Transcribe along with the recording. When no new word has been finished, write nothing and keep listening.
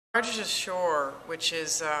Barges Ashore, which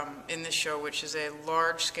is in this show, which is a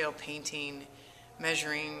large-scale painting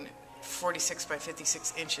measuring 46 by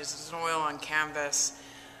 56 inches. It's an oil on canvas.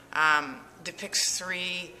 Depicts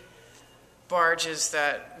three barges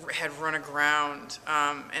that had run aground,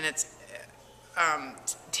 and it's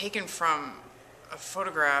taken from a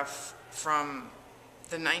photograph from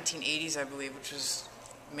the 1980s, I believe, which was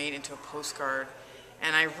made into a postcard.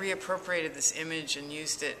 And I reappropriated this image and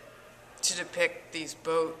used it to depict these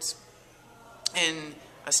boats in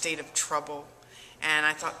a state of trouble. And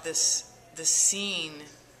I thought this scene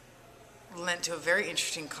lent to a very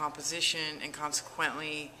interesting composition, and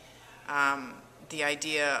consequently the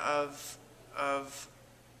idea of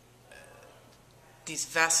these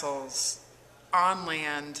vessels on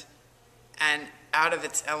land and out of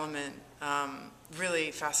its element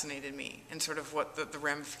really fascinated me, and sort of what the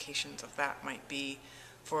ramifications of that might be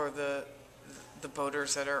for the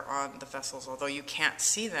boaters that are on the vessels. Although you can't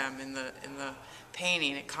see them in the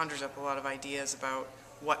painting, it conjures up a lot of ideas about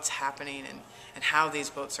what's happening and how these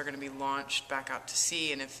boats are going to be launched back out to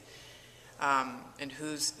sea, and if and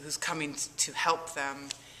who's coming to help them.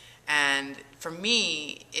 And for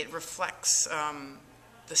me, it reflects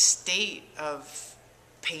the state of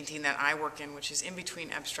painting that I work in, which is in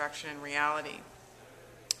between abstraction and reality.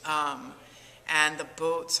 And the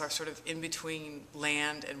boats are sort of in between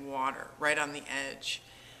land and water, right on the edge.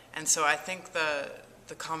 And so I think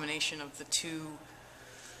the combination of the two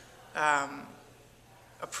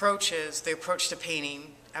approaches, the approach to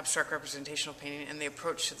painting, abstract representational painting, and the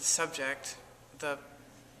approach to the subject, the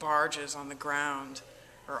barges on the ground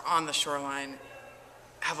or on the shoreline,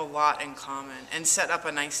 have a lot in common and set up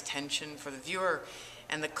a nice tension for the viewer.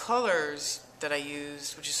 And the colors that I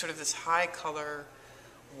used, which is sort of this high color,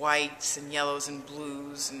 whites and yellows and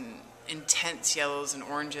blues and intense yellows and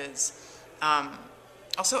oranges,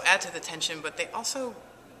 also add to the tension, but they also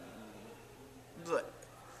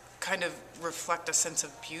kind of reflect a sense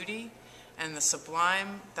of beauty and the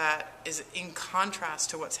sublime that is in contrast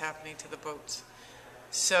to what's happening to the boats.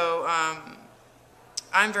 So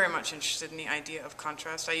I'm very much interested in the idea of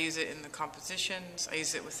contrast. I use it in the compositions, I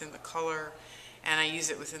use it within the color, and I use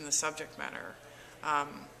it within the subject matter.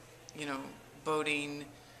 You know, boating,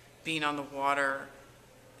 being on the water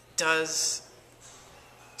does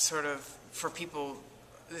sort of, for people,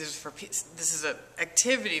 this is an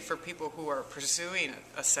activity for people who are pursuing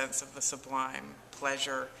a sense of the sublime,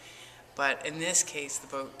 pleasure. But in this case, the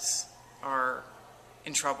boats are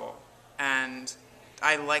in trouble. And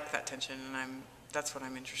I like that tension, and that's what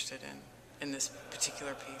I'm interested in this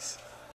particular piece.